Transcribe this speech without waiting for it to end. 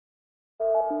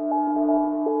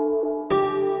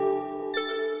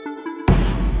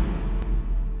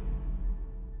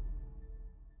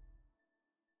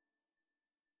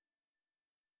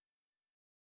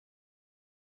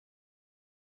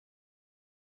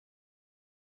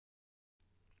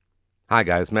Hi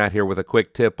guys, Matt here with a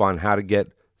quick tip on how to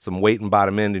get some weight and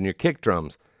bottom end in your kick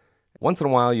drums. Once in a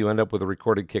while you end up with a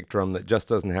recorded kick drum that just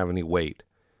doesn't have any weight,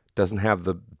 doesn't have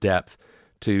the depth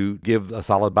to give a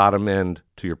solid bottom end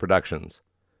to your productions.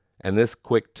 And this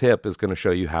quick tip is going to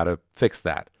show you how to fix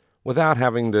that without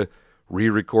having to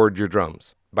re-record your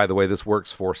drums. By the way, this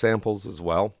works for samples as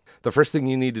well. The first thing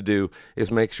you need to do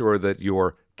is make sure that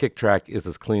your kick track is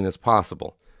as clean as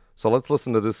possible. So let's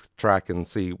listen to this track and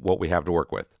see what we have to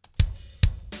work with.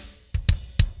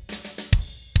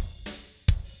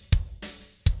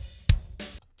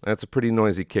 That's a pretty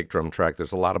noisy kick drum track.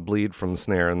 There's a lot of bleed from the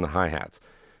snare and the hi-hats.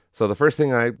 So the first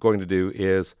thing I'm going to do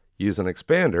is use an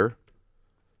expander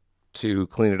to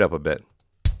clean it up a bit.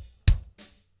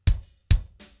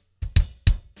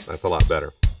 That's a lot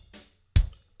better.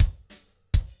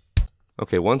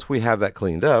 Okay, once we have that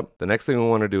cleaned up, the next thing we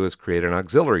want to do is create an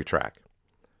auxiliary track.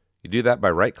 You do that by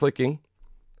right-clicking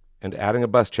and adding a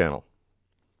bus channel.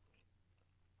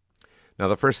 Now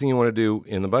the first thing you want to do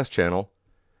in the bus channel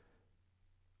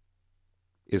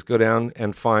is go down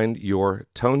and find your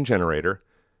tone generator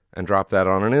and drop that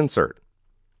on an insert.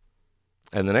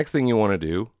 And the next thing you want to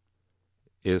do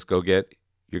is go get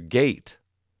your gate,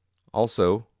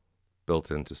 also built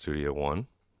into Studio One,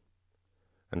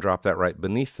 and drop that right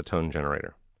beneath the tone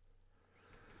generator.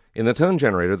 In the tone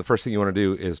generator, the first thing you want to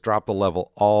do is drop the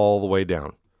level all the way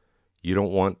down. You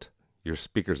don't want your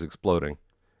speakers exploding,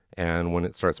 and when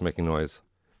it starts making noise,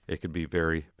 it could be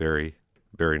very, very,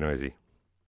 very noisy.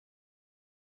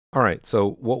 All right,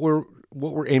 so what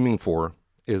we're aiming for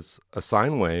is a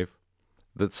sine wave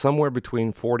that's somewhere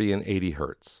between 40 and 80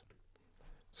 hertz.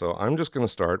 So I'm just going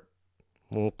to start,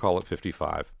 we'll call it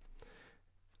 55.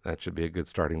 That should be a good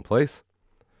starting place.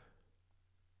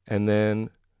 And then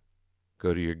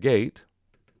go to your gate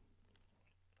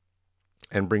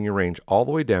and bring your range all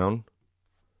the way down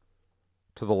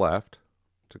to the left,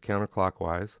 to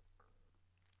counterclockwise,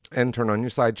 and turn on your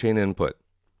sidechain input.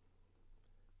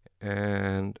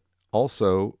 And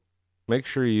also make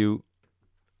sure you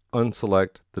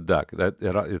unselect the duck.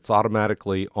 It's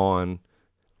automatically on.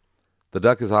 The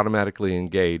duck is automatically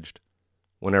engaged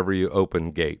whenever you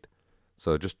open gate.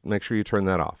 So just make sure you turn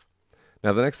that off.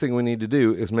 Now the next thing we need to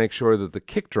do is make sure that the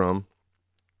kick drum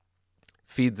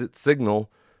feeds its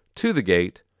signal to the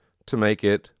gate to make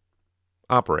it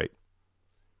operate.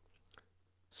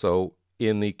 So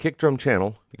in the kick drum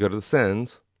channel, you go to the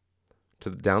sends,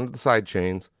 down to the side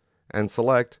chains, and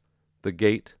select the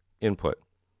gate input.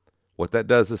 What that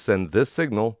does is send this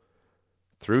signal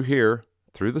through here,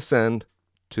 through the send,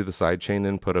 to the sidechain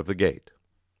input of the gate.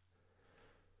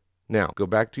 Now, go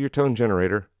back to your tone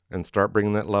generator and start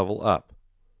bringing that level up.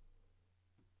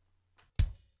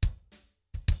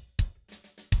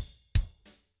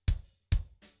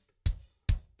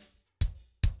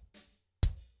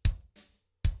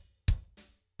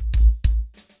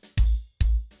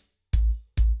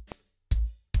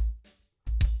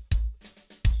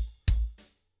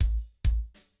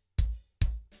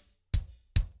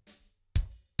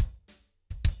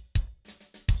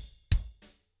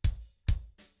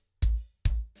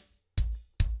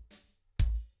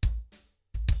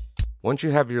 Once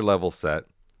you have your level set,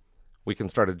 we can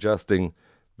start adjusting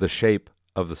the shape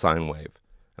of the sine wave.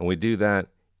 And we do that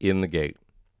in the gate.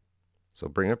 So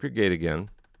bring up your gate again,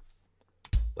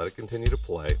 let it continue to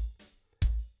play,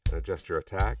 and adjust your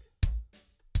attack.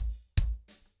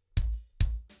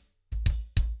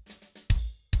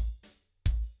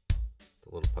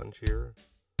 A little punch here.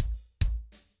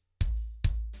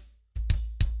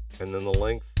 And then the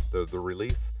length, the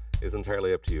release is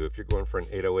entirely up to you. If you're going for an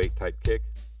 808 type kick,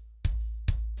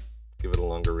 give it a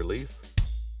longer release.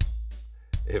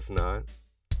 If not,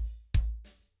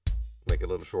 make it a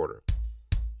little shorter.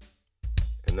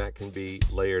 And that can be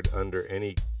layered under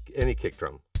any kick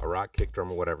drum, a rock kick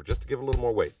drum or whatever, just to give it a little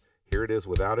more weight. Here it is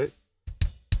without it.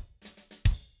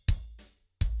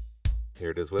 Here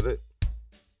it is with it.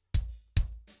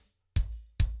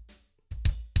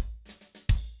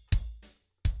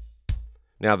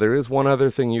 Now there is one other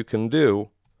thing you can do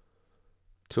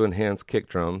to enhance kick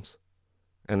drums,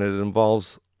 and it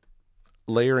involves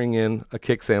layering in a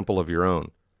kick sample of your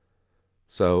own.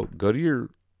 So go to your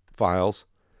files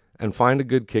and find a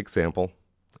good kick sample.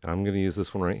 I'm going to use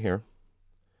this one right here,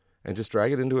 and just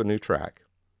drag it into a new track.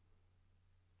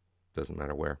 Doesn't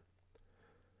matter where.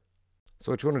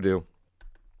 So what you want to do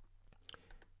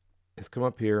is come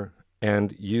up here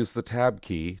and use the tab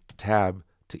key to tab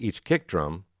to each kick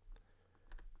drum,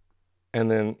 and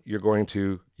then you're going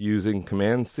to, using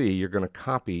Command C, you're going to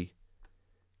copy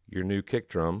your new kick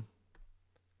drum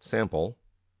sample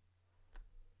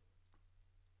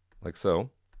like so,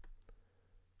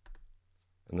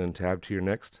 and then tab to your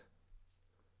next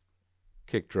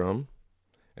kick drum,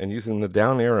 and using the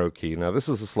down arrow key. Now this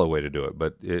is a slow way to do it,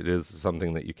 but it is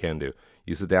something that you can do.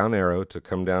 Use the down arrow to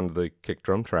come down to the kick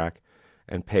drum track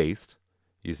and paste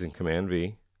using Command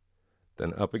V.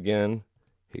 Then up again,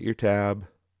 hit your tab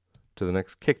to the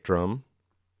next kick drum,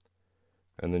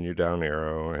 and then your down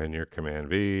arrow and your Command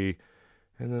V,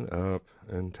 and then up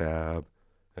and tab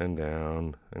and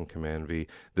down and Command V.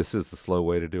 This is the slow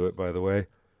way to do it, by the way.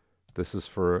 This is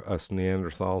for us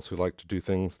Neanderthals who like to do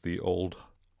things the old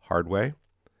hard way,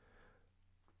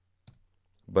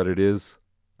 but it is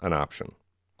an option.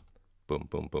 Boom,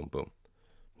 boom, boom, boom.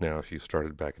 Now if you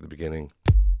started back at the beginning,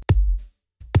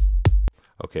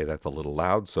 okay, that's a little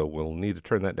loud, so we'll need to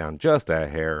turn that down just a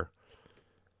hair,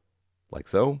 like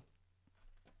so.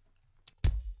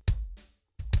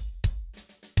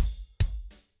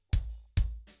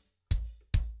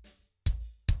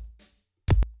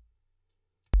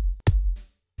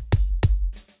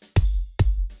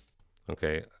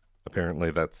 Okay,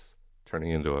 apparently that's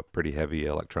turning into a pretty heavy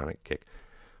electronic kick,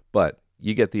 but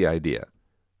you get the idea.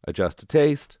 Adjust to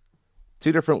taste,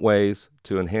 2 different ways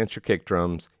to enhance your kick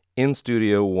drums in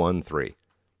Studio One 3.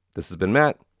 This has been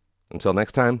Matt. Until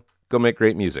next time, go make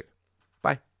great music.